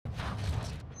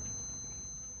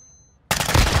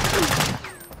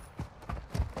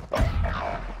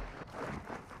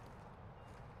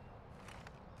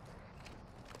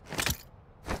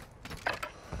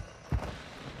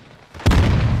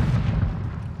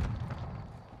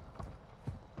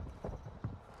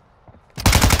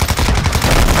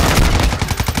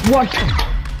What?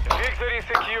 Victory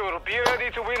secure. Be ready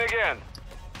to win again.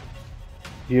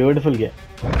 Beautiful game.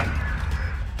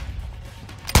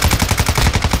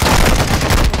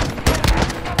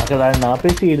 అక్కడ ఆయన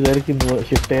ఆపేసి ఇటు దగ్గరికి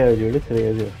షిఫ్ట్ అయ్యాడు చూడు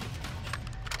crazy.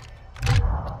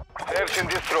 Search and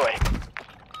destroy.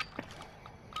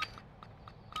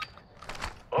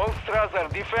 All Strasser,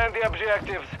 defend the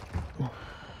objectives.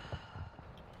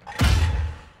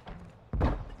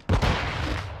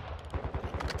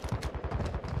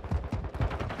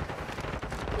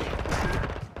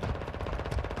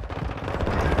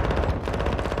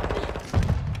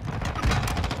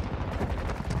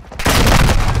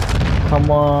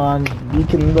 Come on, ఈ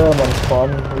కింద మన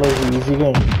స్పాన్ లో ఈజీగా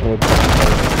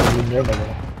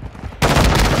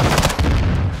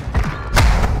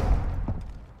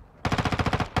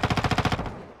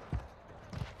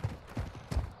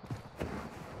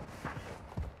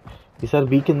ఈసారి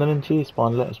బీ కింద నుంచి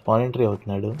స్పాన్ ఎంట్రీ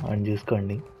అవుతున్నాడు అని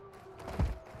చూసుకోండి.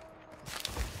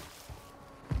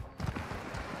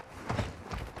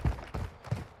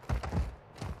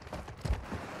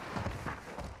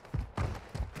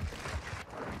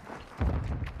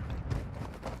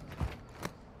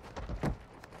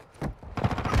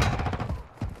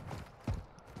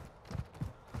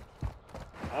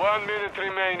 One minute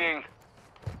remaining.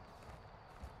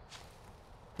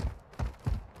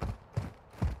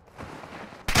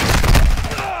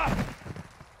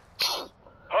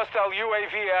 Hostile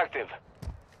UAV active.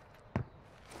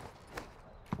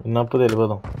 విన్నప్పుడు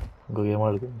వెళ్ళిపోదాం ఇంకో గేమ్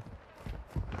ఆడుతుంది.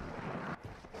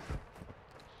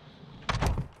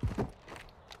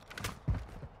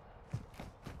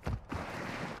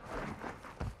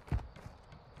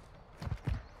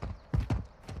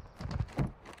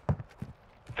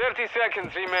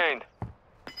 Seconds remain.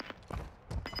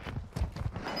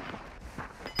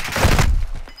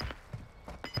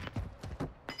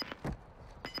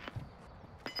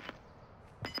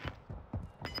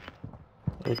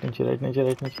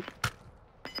 రైట్ నుంచి.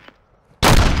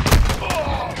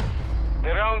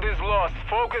 The round is lost.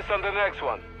 Focus on the next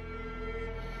one.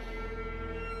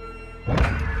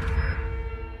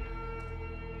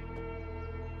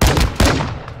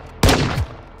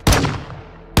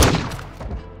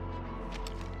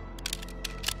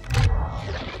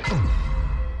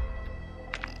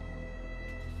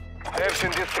 Search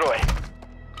and destroy.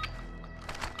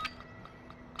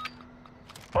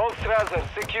 All Strasser,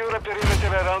 secure a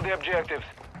perimeter around the objectives.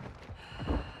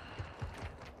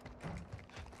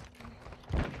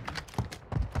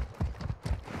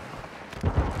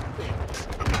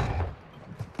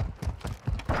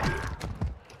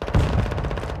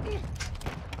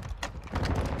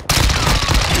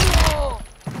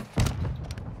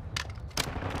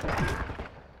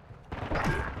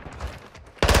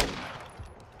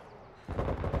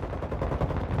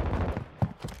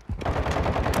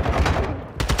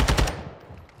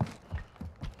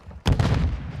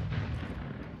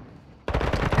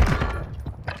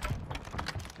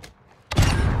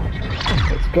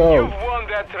 Go. You've won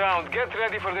that round. Get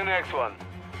ready for the next one.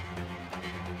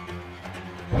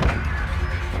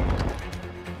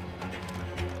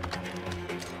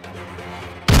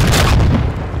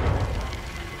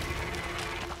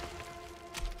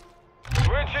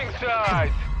 Switching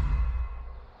sides.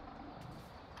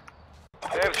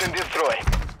 Search and destroy.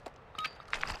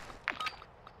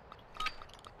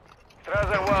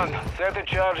 Strasser 1, set a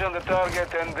charge on the target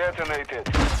and detonate it.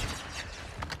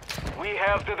 We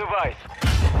have the device.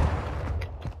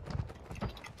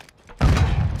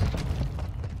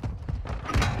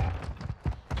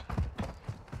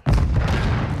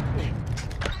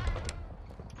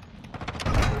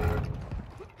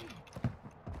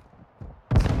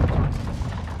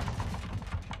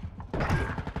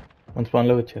 మన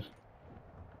స్పాన్లోకి వచ్చారు.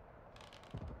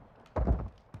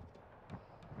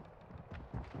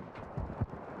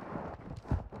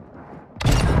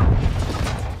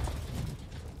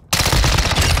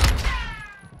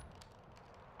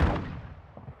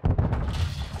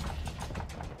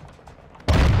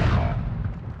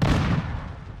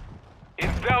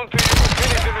 It's down to you.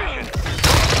 Finish the mission.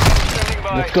 Standing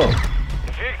by. Let's go.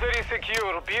 Victory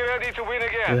secure. Be ready to win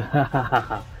again.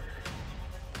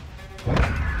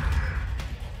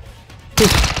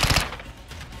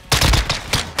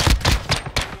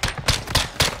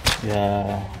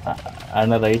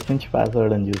 ఆయన right నుంచి pass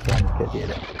అవ్వడం చూసాను.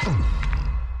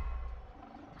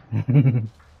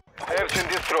 Search and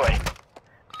destroy.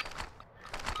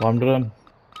 Bomb drone.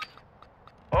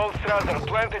 All Strasser,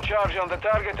 plant a charge on the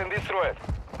target and destroy it.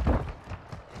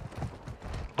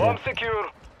 Bomb secure.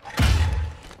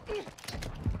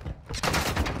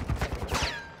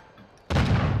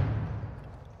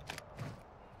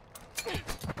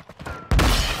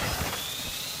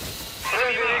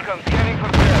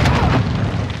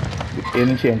 ఏ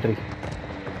నుంచి entry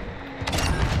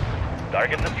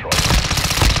Target destroyed.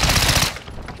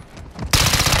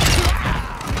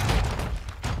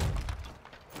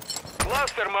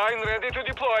 Cluster mine ready to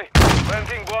deploy.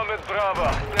 Planting bomb at Bravo.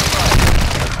 Stand by.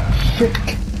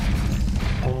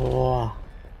 Oh.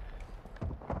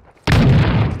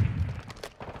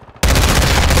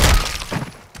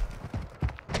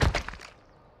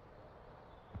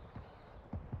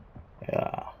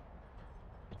 Yeah.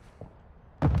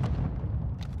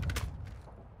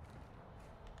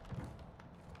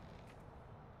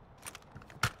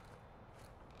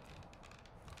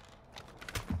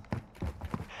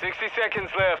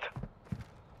 Seconds left.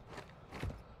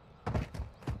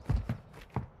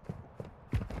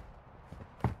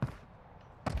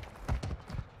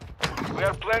 We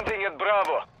are planting at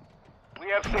Bravo. We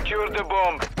have secured the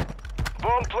bomb.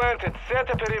 Bomb planted. Set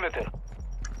a perimeter.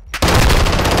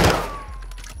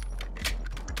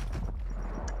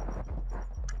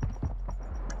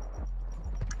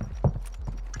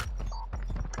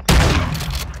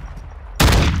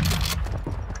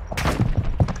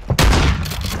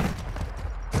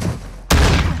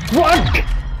 What?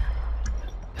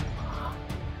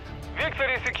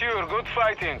 Victory secure. Good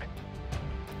fighting.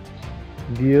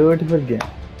 Beautiful game.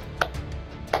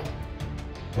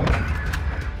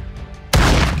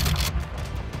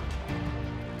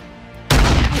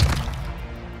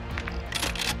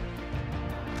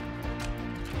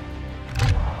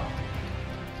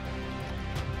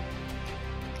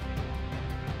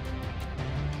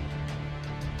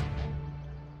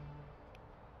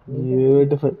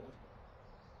 Beautiful.